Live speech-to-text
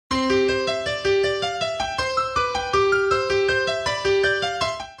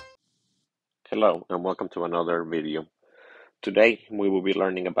Hello and welcome to another video. Today we will be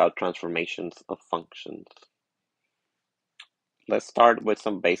learning about transformations of functions. Let's start with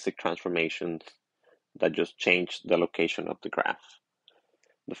some basic transformations that just change the location of the graph.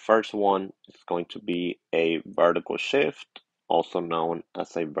 The first one is going to be a vertical shift, also known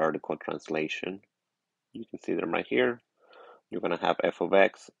as a vertical translation. You can see them right here. You're going to have f of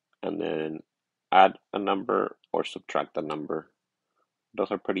x and then add a number or subtract a number. Those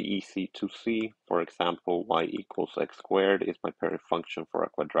are pretty easy to see. For example, y equals x squared is my parent function for a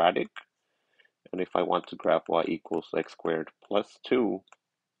quadratic. And if I want to graph y equals x squared plus 2,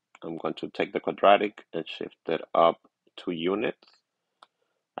 I'm going to take the quadratic and shift it up 2 units.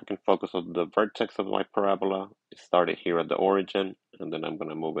 I can focus on the vertex of my parabola. It started here at the origin, and then I'm going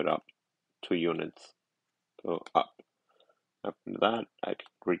to move it up 2 units, so up. After that, I can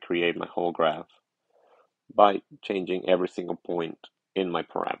recreate my whole graph by changing every single point in my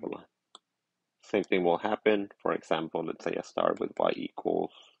parabola. Same thing will happen. For example, let's say I start with y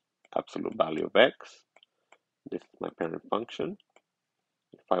equals absolute value of x. This is my parent function.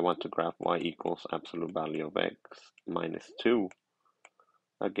 If I want to graph y equals absolute value of x minus 2,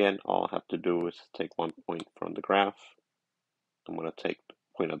 again, all I have to do is take one point from the graph. I'm going to take the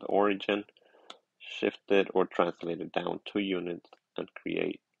point of the origin, shift it or translate it down 2 units, and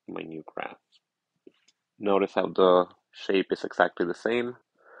create my new graph. Notice how the shape is exactly the same.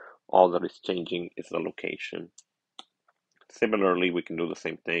 All that is changing is the location. Similarly, we can do the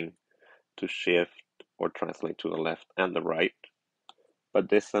same thing to shift or translate to the left and the right. But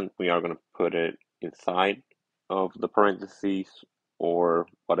this time we are going to put it inside of the parentheses or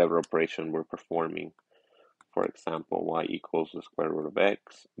whatever operation we're performing. For example, y equals the square root of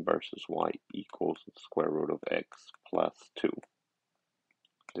x versus y equals the square root of x plus 2.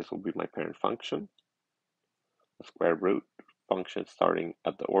 This will be my parent function. The square root function starting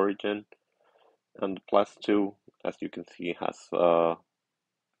at the origin. And the plus 2, as you can see, has kind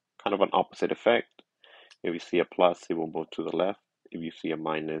of an opposite effect. If you see a plus, it will move to the left. If you see a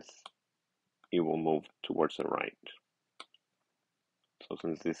minus, it will move towards the right. So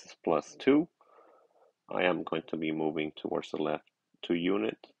since this is plus 2, I am going to be moving towards the left 2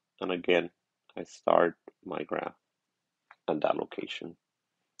 units. And again, I start my graph at that location.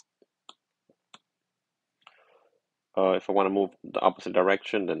 If I want to move the opposite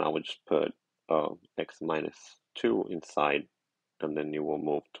direction, then I would just put x minus 2 inside, and then it will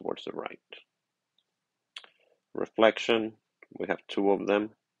move towards the right. Reflection, we have 2 of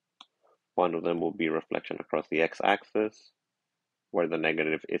them. One of them will be reflection across the x-axis, where the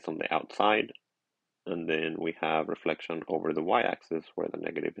negative is on the outside. And then we have reflection over the y-axis, where the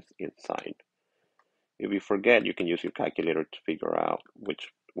negative is inside. If you forget, you can use your calculator to figure out which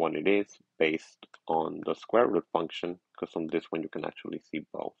one it is based on the square root function, because on this one you can actually see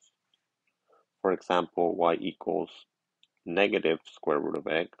both. For example, y equals negative square root of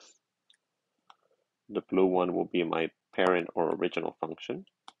x. The blue one will be my parent or original function.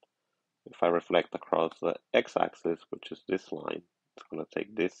 If I reflect across the x-axis, which is this line, it's going to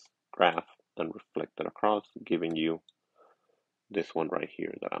take this graph and reflect it across, giving you this one right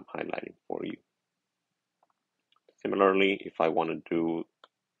here that I'm highlighting for you. Similarly, if I want to do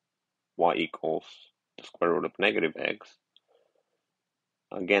y equals the square root of negative x,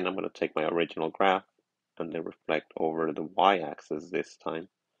 again, I'm going to take my original graph and then reflect over the y-axis this time.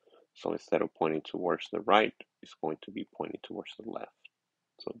 So instead of pointing towards the right, it's going to be pointing towards the left.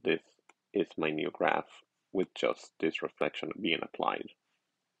 So this is my new graph with just this reflection being applied.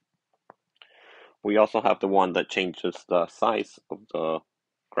 We also have the one that changes the size of the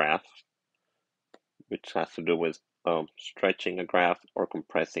graph, which has to do with stretching a graph or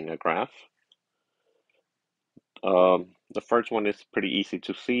compressing a graph. The first one is pretty easy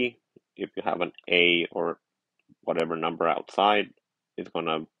to see. If you have an a or whatever number outside, it's going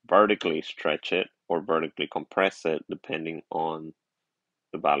to vertically stretch it or vertically compress it depending on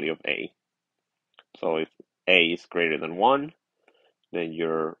the value of a. So if a is greater than 1, then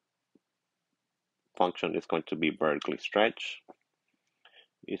your function is going to be vertically stretched.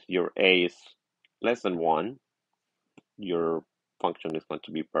 If your a is less than 1, your function is going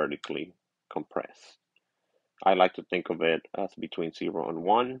to be vertically compressed. I like to think of it as between 0 and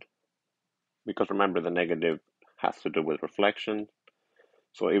 1, because remember the negative has to do with reflection.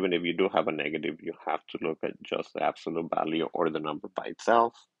 So even if you do have a negative, you have to look at just the absolute value or the number by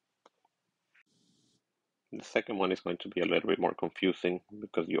itself. The second one is going to be a little bit more confusing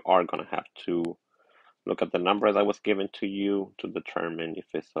because you are going to have to look at the number that was given to you to determine if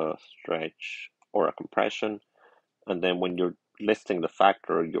it's a stretch or a compression. And then when you're listing the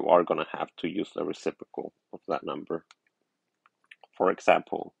factor, you are going to have to use the reciprocal of that number. For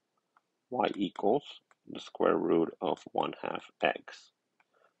example, y equals the square root of 1/2 x.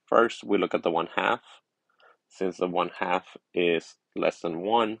 First, we look at the 1/2. Since the 1/2 is less than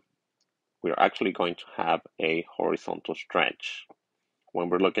 1, we're actually going to have a horizontal stretch. When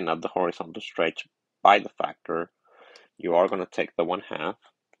we're looking at the horizontal stretch by the factor, you are going to take the 1/2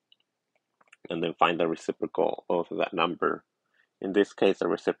 and then find the reciprocal of that number. In this case, the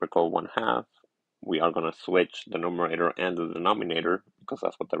reciprocal 1/2, we are going to switch the numerator and the denominator because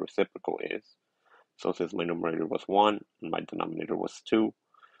that's what the reciprocal is. So since my numerator was 1 and my denominator was 2,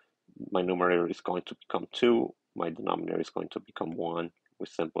 my numerator is going to become 2, my denominator is going to become 1. We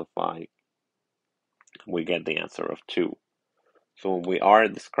simplify, we get the answer of 2. So when we are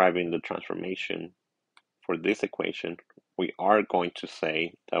describing the transformation for this equation, we are going to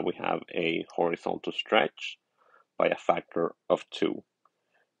say that we have a horizontal stretch by a factor of 2.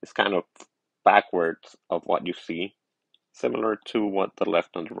 It's kind of backwards of what you see, similar to what the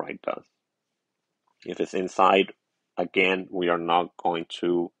left and the right does. If it's inside, again, we are not going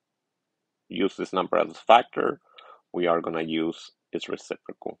to use this number as a factor. We are going to use its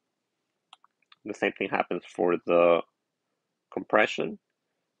reciprocal. The same thing happens for the compression.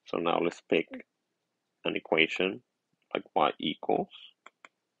 So now let's pick an equation like y equals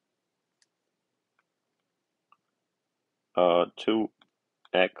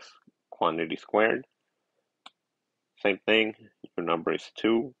 2x quantity squared. Same thing, your number is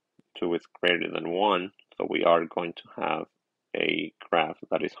 2. 2 is greater than 1, so we are going to have a graph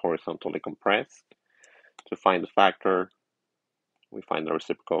that is horizontally compressed. To find the factor, we find the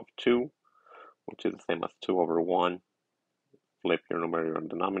reciprocal of 2, which is the same as 2 over 1. Flip your numerator and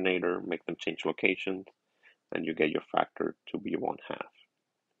denominator, make them change locations, and you get your factor to be 1/2.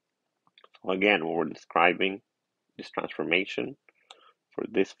 So again, when we're describing this transformation for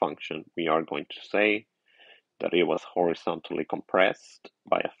this function, we are going to say that it was horizontally compressed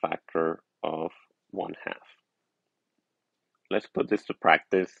by a factor of 1/2. Let's put this to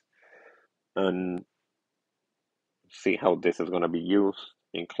practice and see how this is going to be used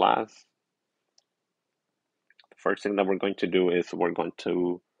in class. The first thing that we're going to do is we're going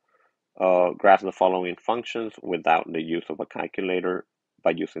to graph the following functions without the use of a calculator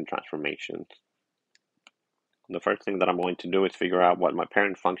by using transformations. The first thing that I'm going to do is figure out what my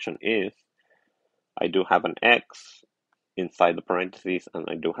parent function is. I do have an x inside the parentheses and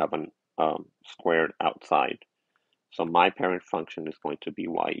I do have an squared outside. So my parent function is going to be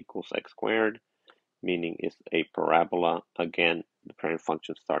y equals x squared, meaning it's a parabola. Again, the parent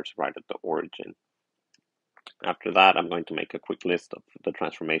function starts right at the origin. After that, I'm going to make a quick list of the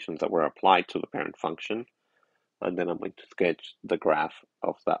transformations that were applied to the parent function, and then I'm going to sketch the graph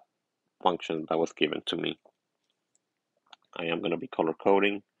of that function that was given to me. I am going to be color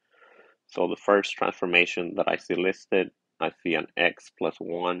coding. So the first transformation that I see listed, I see an x plus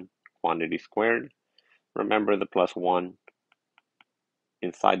 1 quantity squared. Remember, the plus 1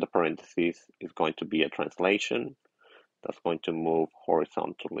 inside the parentheses is going to be a translation that's going to move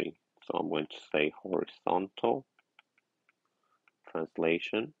horizontally. So I'm going to say horizontal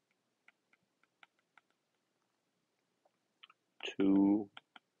translation to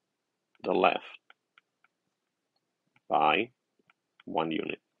the left by 1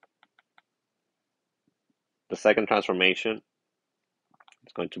 unit. The second transformation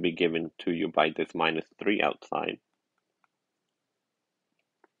is going to be given to you by this -3 outside.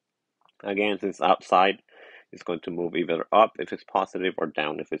 Again, since outside is going to move either up if it's positive or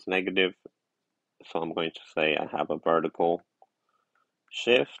down if it's negative. So I'm going to say I have a vertical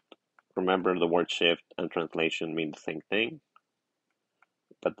shift. Remember, the word shift and translation mean the same thing.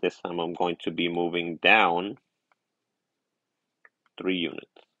 But this time I'm going to be moving down 3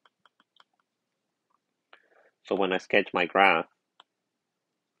 units. So when I sketch my graph,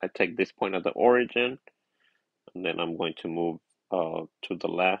 I take this point at the origin, and then I'm going to move to the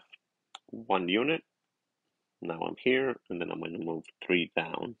left 1 unit. Now I'm here, and then I'm going to move 3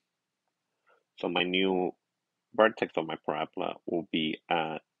 down. So my new vertex of my parabola will be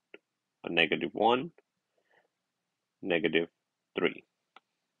at a -1, -3.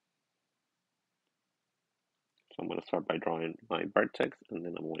 So I'm going to start by drawing my vertex, and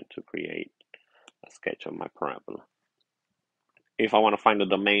then I'm going to create a sketch of my parabola. If I want to find the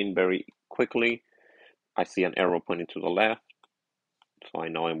domain very quickly, I see an arrow pointing to the left, so I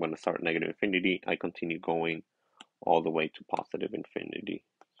know I'm going to start -infinity. I continue going all the way to positive infinity.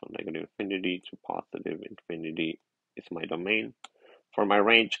 So -infinity to positive infinity is my domain. For my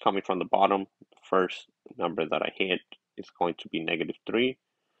range coming from the bottom, the first number that I hit is going to be -3.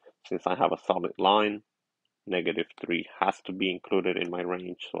 Since I have a solid line, -3 has to be included in my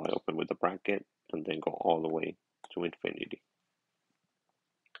range, so I open with a bracket and then go all the way to infinity.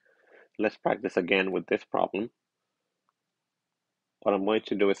 let's practice again with this problem. What I'm going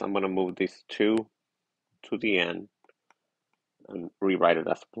to do is I'm going to move this 2 to the end and rewrite it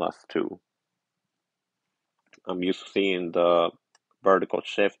as plus 2. I'm used to seeing the vertical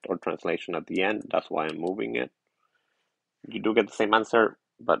shift or translation at the end. That's why I'm moving it. You do get the same answer,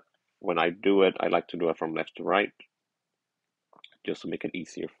 but when I do it, I like to do it from left to right, just to make it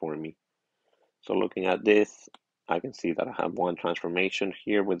easier for me. So looking at this, I can see that I have one transformation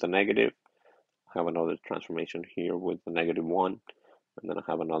here with the negative. I have another transformation here with the -1, and then I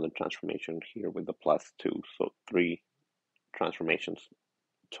have another transformation here with the +2. So 3 transformations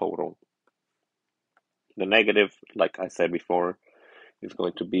total. The negative, like I said before, is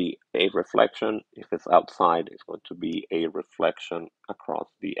going to be a reflection. If it's outside, it's going to be a reflection across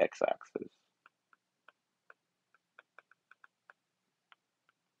the x-axis.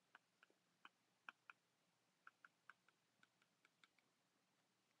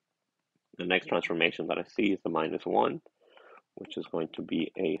 The next transformation that I see is the -1, which is going to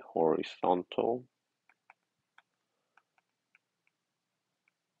be a horizontal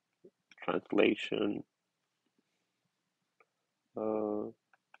translation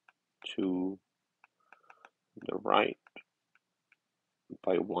to the right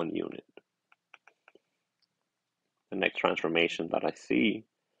by 1 unit. The next transformation that I see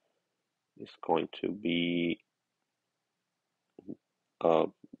is going to be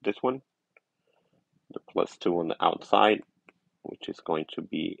this one, the +2 on the outside, which is going to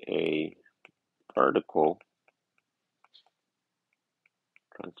be a vertical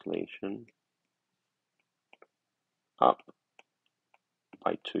translation up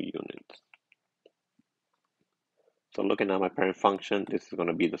by 2 units. So looking at my parent function, this is going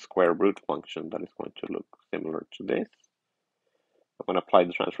to be the square root function that is going to look similar to this. I'm going to apply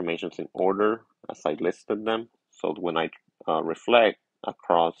the transformations in order as I listed them. So when I reflect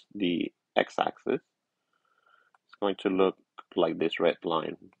across the x-axis, it's going to look like this red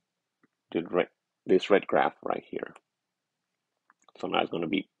line, this red graph right here. So now it's going to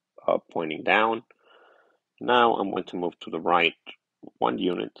be pointing down. Now I'm going to move to the right 1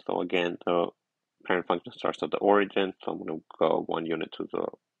 unit. So again, the parent function starts at the origin. So I'm going to go 1 unit to the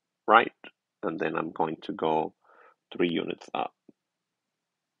right, and then I'm going to go 3 units up.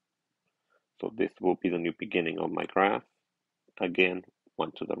 So this will be the new beginning of my graph. Again,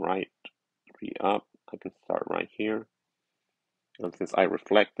 1 to the right, 3 up. I can start right here. And since I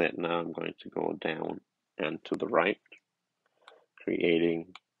reflect it, now I'm going to go down and to the right,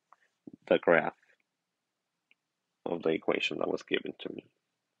 creating the graph of the equation that was given to me.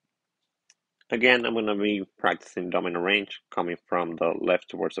 Again, I'm going to be practicing domino range coming from the left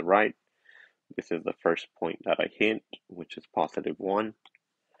towards the right. This is the first point that I hit, which is +1.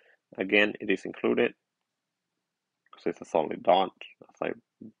 Again, it is included because it's a solid dot as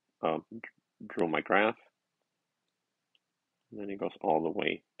I drew my graph. And then it goes all the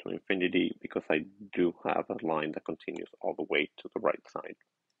way to infinity because I do have a line that continues all the way to the right side.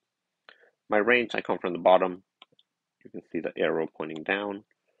 My range, I come from the bottom. You can see the arrow pointing down.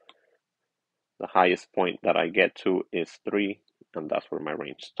 The highest point that I get to is 3, and that's where my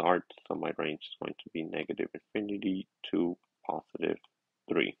range starts. So my range is going to be -infinity to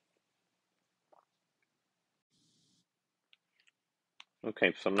 +3.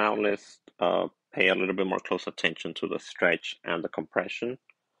 Okay, so now let's pay a little bit more close attention to the stretch and the compression.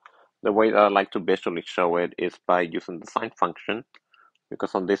 The way that I like to visually show it is by using the sine function,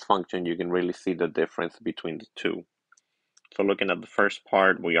 because on this function you can really see the difference between the two. So looking at the first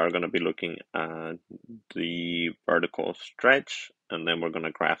part, we are going to be looking at the vertical stretch, and then we're going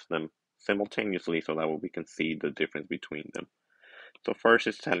to graph them simultaneously so that way we can see the difference between them. So first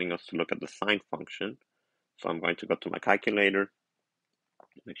it's telling us to look at the sine function. So I'm going to go to my calculator.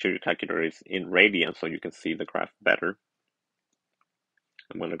 Make sure your calculator is in radians so you can see the graph better.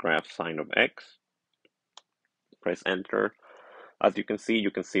 I'm going to graph sine of x. Press enter. As you can see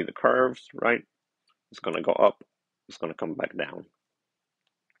the curves, right? It's going to go up. It's going to come back down.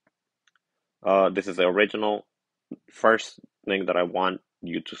 This is the original. First thing that I want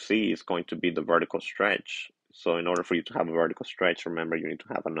you to see is going to be the vertical stretch. So in order for you to have a vertical stretch, remember you need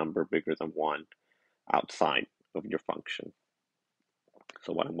to have a number bigger than 1 outside of your function.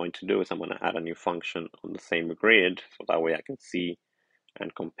 So what I'm going to do is I'm going to add a new function on the same grid so that way I can see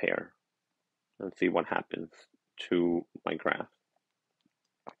and compare and see what happens to my graph.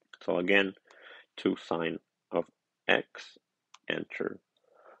 So again, 2 sine of x, enter.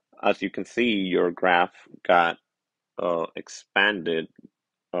 As you can see, your graph got expanded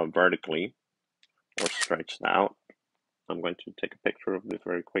vertically or stretched out. I'm going to take a picture of this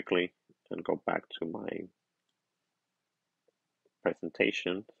very quickly and go back to my presentation.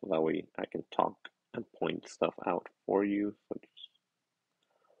 presentation so that way I can talk and point stuff out for you. So just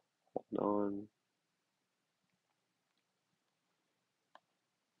hold on.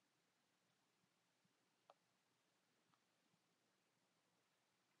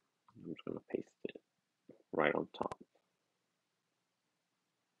 I'm just going to paste it right on top.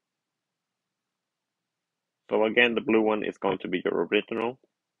 So again, the blue one is going to be your original.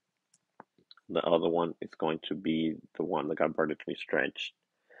 The other one is going to be the one that got vertically stretched.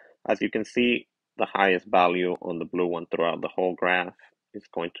 As you can see, the highest value on the blue one throughout the whole graph is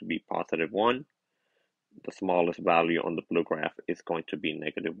going to be +1. The smallest value on the blue graph is going to be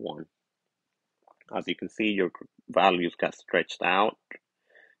 -1. As you can see, your values got stretched out.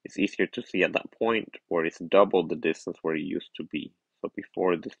 It's easier to see at that point where it's double the distance where it used to be. So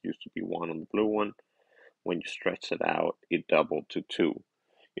before, this used to be 1 on the blue one. When you stretch it out, it doubled to 2.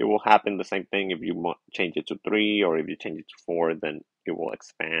 It will happen the same thing if you change it to 3, or if you change it to 4, then it will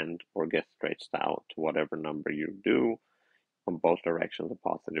expand or get stretched out to whatever number you do on both directions, the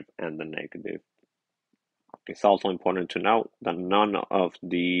positive and the negative. It's also important to note that none of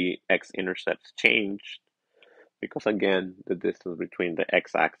the x-intercepts changed because, again, the distance between the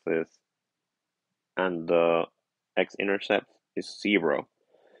x-axis and the x-intercept is 0.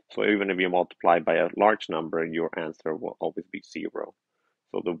 So even if you multiply by a large number, your answer will always be 0.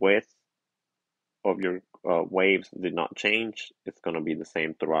 So the width of your waves did not change. It's going to be the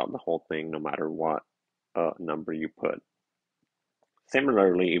same throughout the whole thing, no matter what number you put.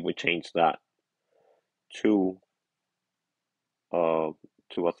 Similarly, if we change that to a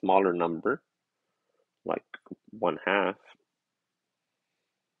smaller number, like 1/2,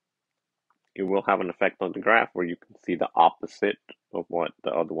 it will have an effect on the graph where you can see the opposite of what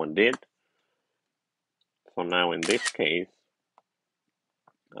the other one did. So now in this case,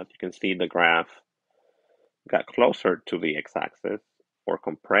 as you can see, the graph got closer to the x-axis or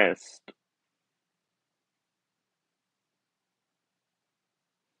compressed.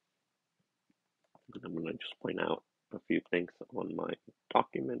 I'm going to just point out a few things on my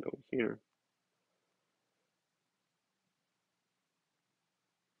document over here.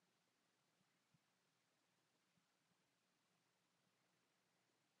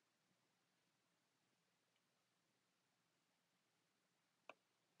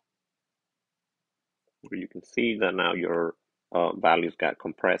 Where you can see that now your values got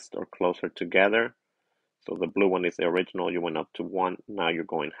compressed or closer together. So the blue one is the original, you went up to 1, now you're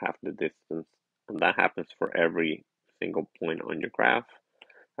going half the distance. And that happens for every single point on your graph.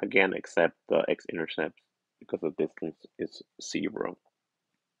 Again, except the x-intercepts, because the distance is 0.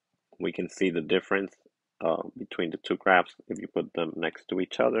 We can see the difference between the two graphs if you put them next to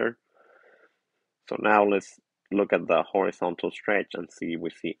each other. So now let's look at the horizontal stretch and see if we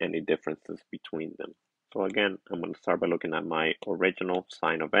see any differences between them. So again, I'm going to start by looking at my original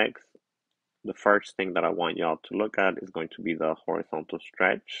sine of x. The first thing that I want y'all to look at is going to be the horizontal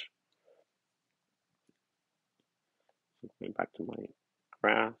stretch. So going back to my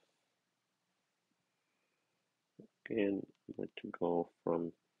graph. Again, I'm going to go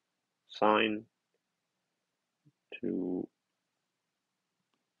from sine to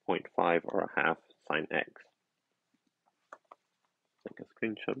 0.5 or a half sine x. Take a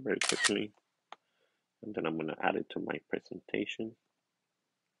screenshot very quickly, and then I'm going to add it to my presentation.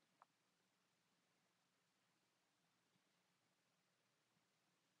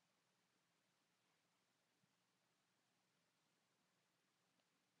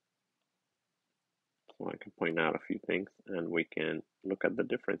 So I can point out a few things and we can look at the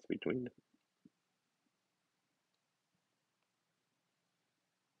difference between them.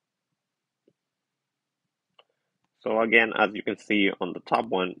 So again, as you can see on the top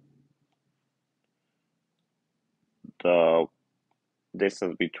one, the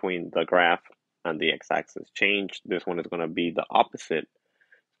distance between the graph and the x-axis changed. This one is going to be the opposite.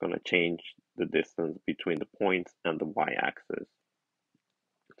 It's going to change the distance between the points and the y-axis.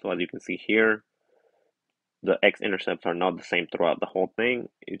 So as you can see here, the x-intercepts are not the same throughout the whole thing.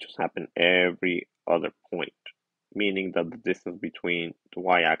 It just happened every other point, meaning that the distance between the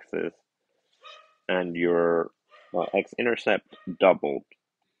y-axis and your x-intercept doubled.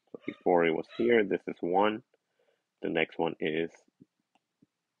 So before it was here, this is 1. The next one is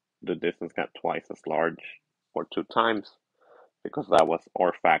the distance got twice as large, or 2 times, because that was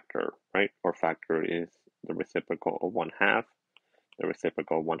OR factor, right? OR factor is the reciprocal of 1/2. The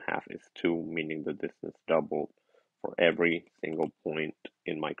reciprocal of 1/2 is 2, meaning the distance doubled for every single point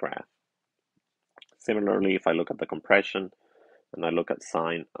in my graph. Similarly, if I look at the compression and I look at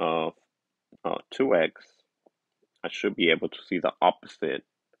sine of 2x, I should be able to see the opposite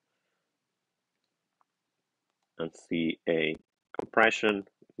and see a compression,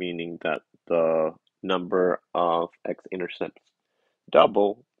 meaning that the number of x-intercepts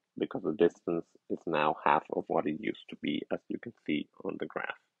double because the distance is now half of what it used to be, as you can see on the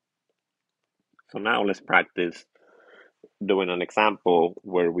graph. So now let's practice doing an example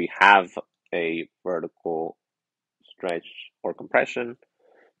where we have a vertical stretch or compression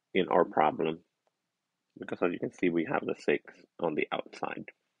in our problem, because as you can see, we have the 6 on the outside.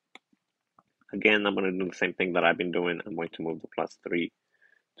 Again, I'm going to do the same thing that I've been doing. I'm going to move the +3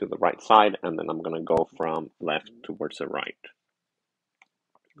 to the right side, and then I'm going to go from left towards the right.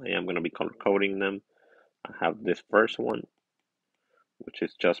 I am going to be color coding them. I have this first one, which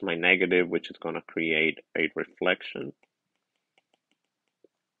is just my negative, which is going to create a reflection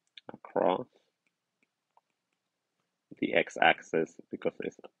across the x-axis because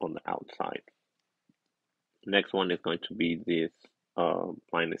it's on the outside. Next one is going to be this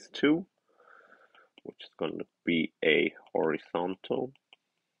 -2, which is going to be a horizontal.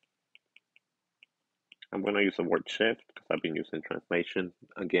 I'm going to use the word shift because I've been using translation.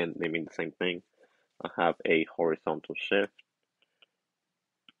 Again, they mean the same thing. I have a horizontal shift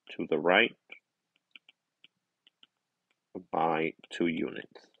to the right by 2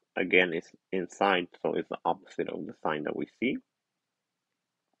 units. Again, it's inside, so it's the opposite of the sign that we see.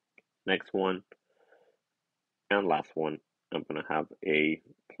 Next one and last one, I'm going to have a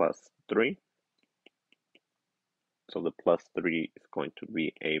 +3. So the +3 is going to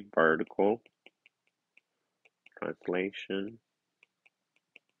be a vertical translation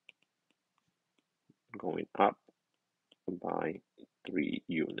going up by 3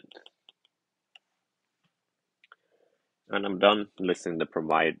 units. And I'm done listing the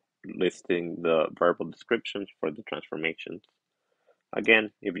verbal descriptions for the transformations.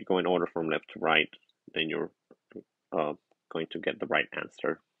 Again, if you go in order from left to right, then you're going to get the right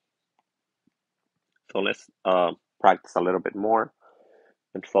answer. So let's practice a little bit more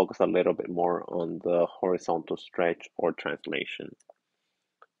and focus a little bit more on the horizontal stretch or translation.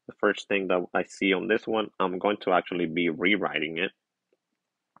 The first thing that I see on this one, I'm going to actually be rewriting it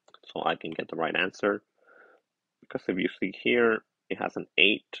so I can get the right answer. Because if you see here, it has an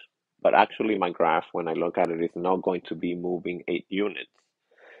 8, but actually my graph, when I look at it, is not going to be moving 8 units.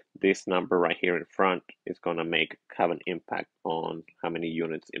 This number right here in front is going to have an impact on how many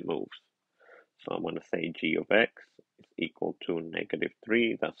units it moves. So I'm going to say g of x is equal to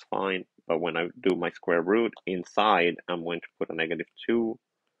 -3. That's fine. But when I do my square root inside, I'm going to put a -2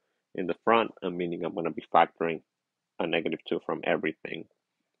 in the front, meaning I'm going to be factoring a -2 from everything.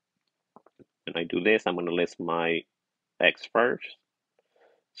 And I do this, I'm going to list my x first.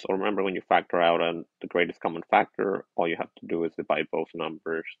 So remember, when you factor out the greatest common factor, all you have to do is divide both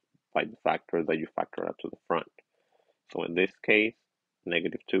numbers by the factor that you factor out to the front. So in this case,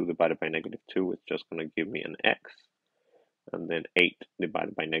 -2 divided by -2 is just going to give me an x. And then 8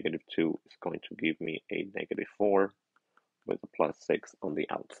 divided by -2 is going to give me a -4 with a +6 on the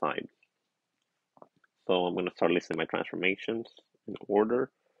outside. So I'm going to start listing my transformations in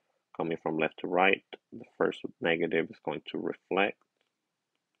order, coming from left to right. The first negative is going to reflect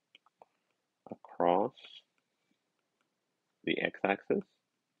across the x-axis.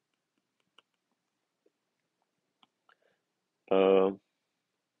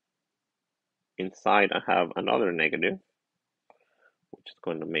 Inside I have another negative, which is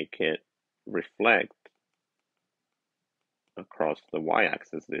going to make it reflect across the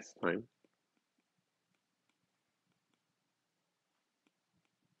y-axis this time.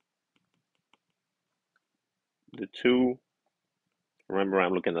 The 2, remember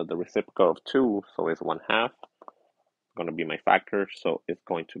I'm looking at the reciprocal of 2, so it's 1/2. Going to be my factor, so it's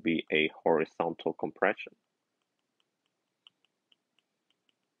going to be a horizontal compression.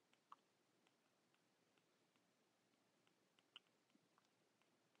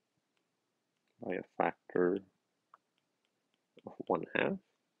 By a factor of 1/2.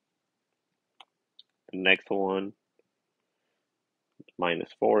 The next one,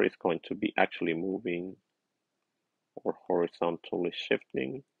 -4, is going to be actually moving or horizontally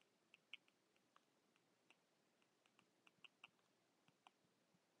shifting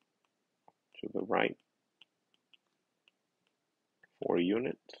to the right 4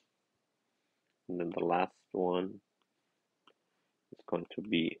 units. And then the last one is going to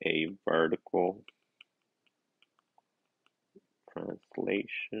be a vertical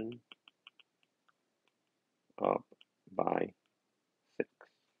translation up by 6.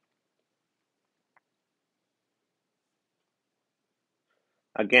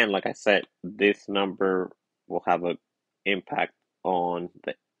 Again, like I said, this number will have an impact on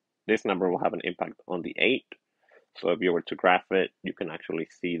the 8, So if you were to graph it, you can actually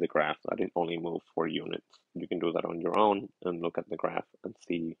see the graph that it only moved 4 units. You can do that on your own and look at the graph and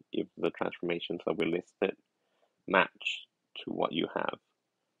see if the transformations that we listed match to what you have.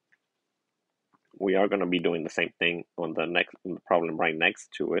 We are going to be doing the same thing on the next problem right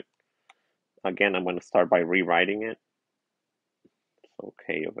next to it. Again, I'm going to start by rewriting it. So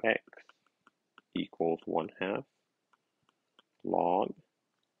k of x equals 1/2 log.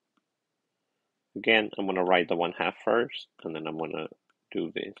 Again, I'm going to write the 1/2 first, and then I'm going to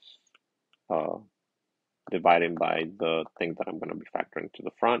do this dividing by the thing that I'm going to be factoring to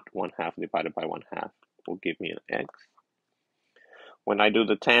the front. 1/2 divided by 1/2 will give me an x. When I do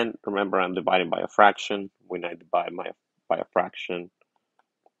the 10, remember I'm dividing by a fraction. When I divide by a fraction,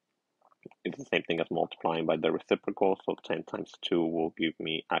 it's the same thing as multiplying by the reciprocal, so 10 times 2 will give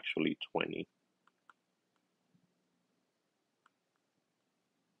me actually 20.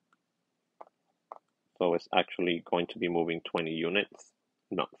 So it's actually going to be moving 20 units,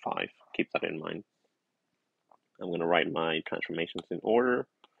 not 5. Keep that in mind. I'm going to write my transformations in order.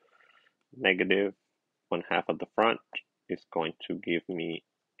 Negative 1/2 at the front is going to give me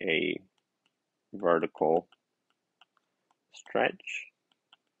a vertical stretch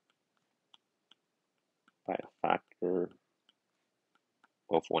by a factor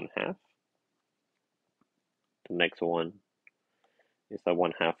of 1/2. The next one is a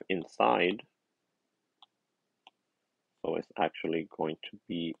 1/2 inside, so it's actually going to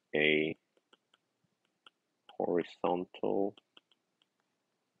be a horizontal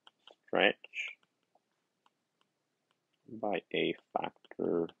stretch by a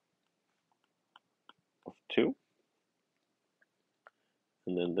factor of 2.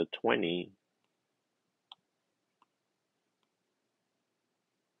 And then the 20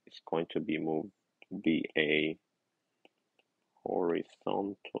 is going to be moved to be a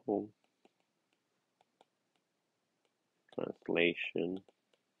horizontal translation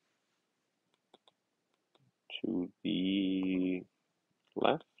to the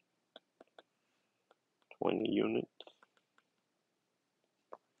left, 20 units.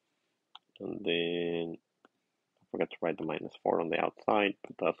 And then I forgot to write the -4 on the outside,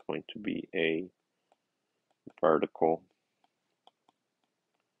 but that's going to be a vertical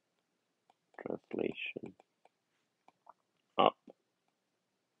translation up,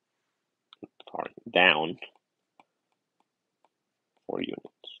 sorry, down 4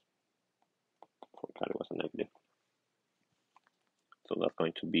 units. Forgot it was a negative. So that's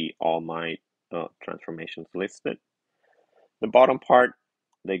going to be all my transformations listed. The bottom part,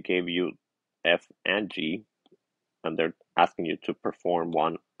 they gave you F and G, and they're asking you to perform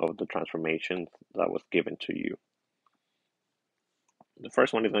one of the transformations that was given to you. The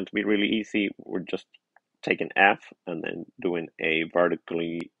first one is going to be really easy. We're just taking F and then doing a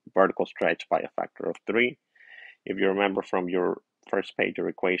vertical stretch by a factor of 3. If you remember from your first page of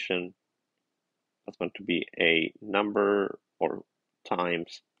equation, that's going to be a number or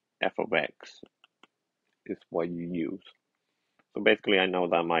times f of x is what you use. So basically I know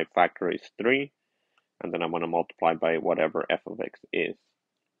that my factor is 3, and then I'm going to multiply by whatever f of x is.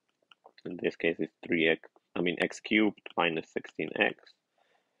 In this case it's x cubed minus 16x.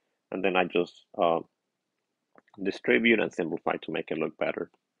 And then I just distribute and simplify to make it look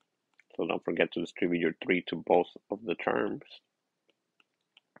better. So don't forget to distribute your 3 to both of the terms.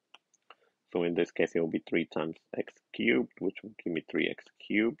 So in this case, it will be 3 times x cubed, which will give me 3x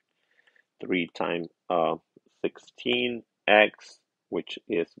cubed. 3 times 16x, which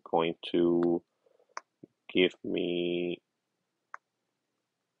is going to give me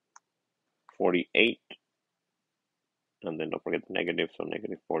 48. And then don't forget the negative, so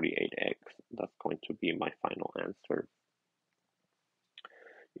negative 48x. That's going to be my final answer.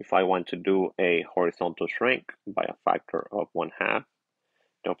 If I want to do a horizontal shrink by a factor of 1/2,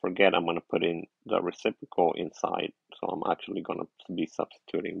 don't forget I'm going to put in the reciprocal inside, so I'm actually going to be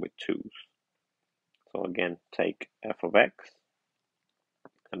substituting with 2's. So again, take f of x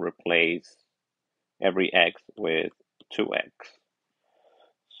and replace every x with 2x.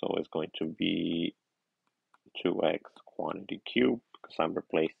 So it's going to be 2x quantity cubed, because I'm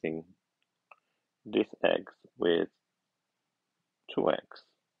replacing this x with 2x.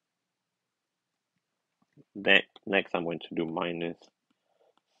 Then next I'm going to do minus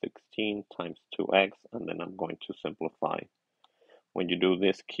 16 times 2x, and then I'm going to simplify. When you do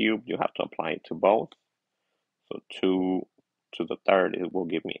this cube, you have to apply it to both. So 2 to the third, it will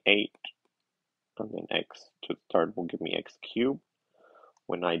give me 8, and then x to the third will give me x cubed.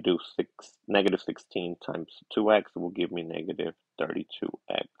 When I do negative 16 times 2x, it will give me negative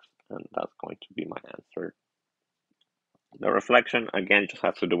 32x, and that's going to be my answer. The reflection, again, just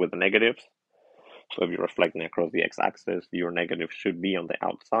has to do with the negatives. So if you're reflecting across the x-axis, your negative should be on the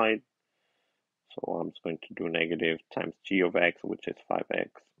outside. So I'm just going to do negative times g of x, which is 5x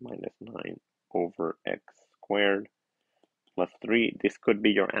minus 9 over x squared plus 3. This could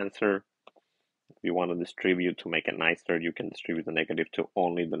be your answer. If you want to distribute to make it nicer, you can distribute the negative to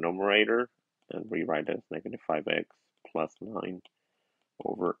only the numerator and rewrite it as negative 5x plus 9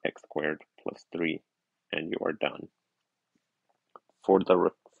 over x squared plus 3, and you are done. For the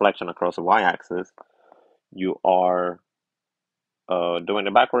reflection across the y-axis, you are doing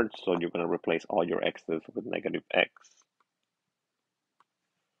it backwards, so you're going to replace all your x's with negative x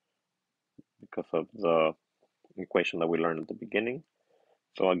because of the equation that we learned at the beginning.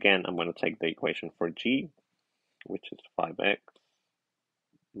 So again, I'm going to take the equation for g, which is 5x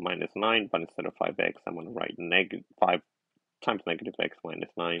minus 9, but instead of 5x, I'm going to write 5 times negative x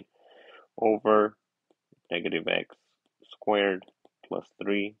minus 9 over negative x squared plus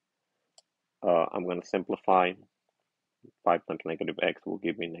 3. I'm going to simplify. 5 times negative x will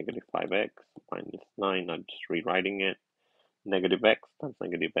give me negative 5x minus 9. I'm just rewriting it. Negative x times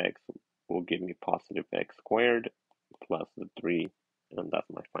negative x will give me positive x squared plus the 3, and that's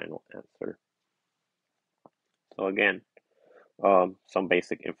my final answer. So again, some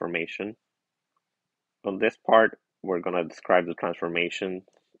basic information. On this part, we're going to describe the transformation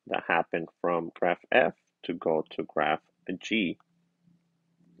that happened from graph F to go to graph G.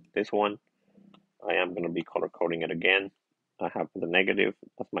 This one, I am going to be color coding it again. I have the negative,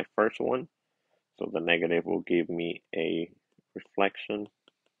 that's my first one. So the negative will give me a reflection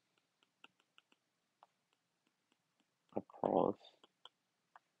across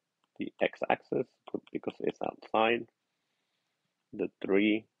the x-axis because it's outside. The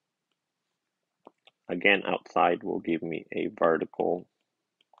 3, again outside, will give me a vertical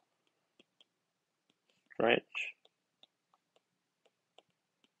stretch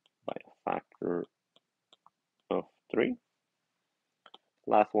by a factor of 3.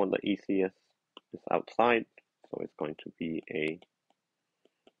 Last one, the easiest, is outside, so it's going to be a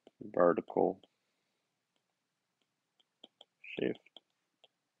vertical shift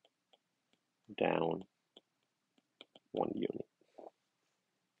down 1 unit.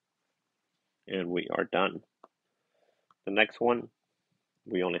 And we are done. The next one,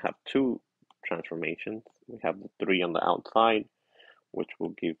 we only have 2 transformations. We have the 3 on the outside, which will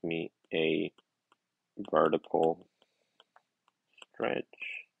give me a vertical stretch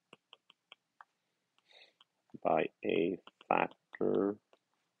by a factor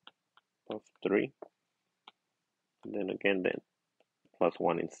of 3. And then again, then plus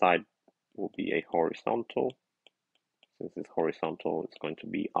 1 inside will be a horizontal. Since it's horizontal, it's going to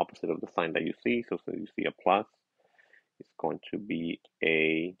be opposite of the sign that you see. So you see a plus, it's going to be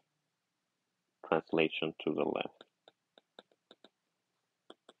a translation to the left.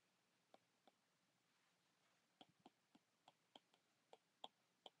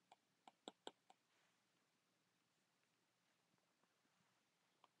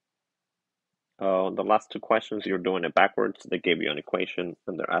 The last 2 questions, you're doing it backwards. They gave you an equation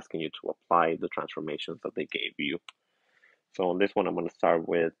and they're asking you to apply the transformations that they gave you. So on this one, I'm going to start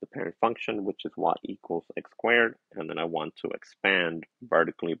with the parent function, which is y equals x squared, and then I want to expand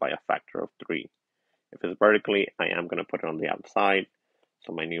vertically by a factor of 3. If it's vertically, I am going to put it on the outside.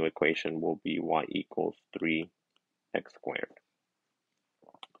 So my new equation will be y equals 3x squared.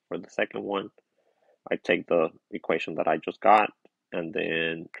 For the second one, I take the equation that I just got and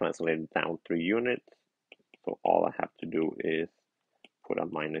then translate it down 3 units. So all I have to do is put a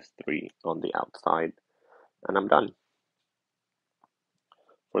minus 3 on the outside, and I'm done.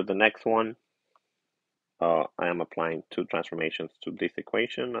 For the next one, I am applying 2 transformations to this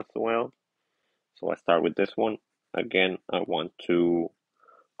equation as well. So I start with this one. Again, I want to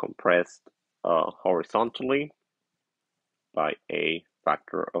compress horizontally by a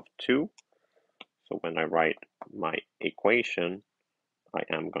factor of 2. So when I write my equation, I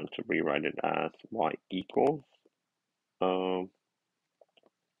am going to rewrite it as y equals 2x.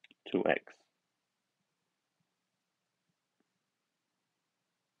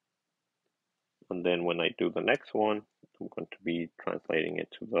 And then when I do the next one, I'm going to be translating it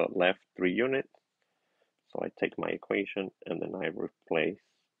to the left 3 units. So I take my equation and then I replace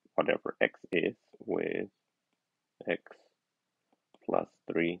whatever x is with x plus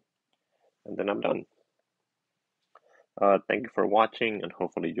 3, and then I'm done. Thank you for watching, and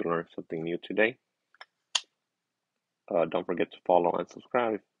hopefully you learned something new today. Don't forget to follow and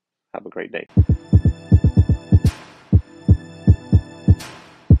subscribe. Have a great day.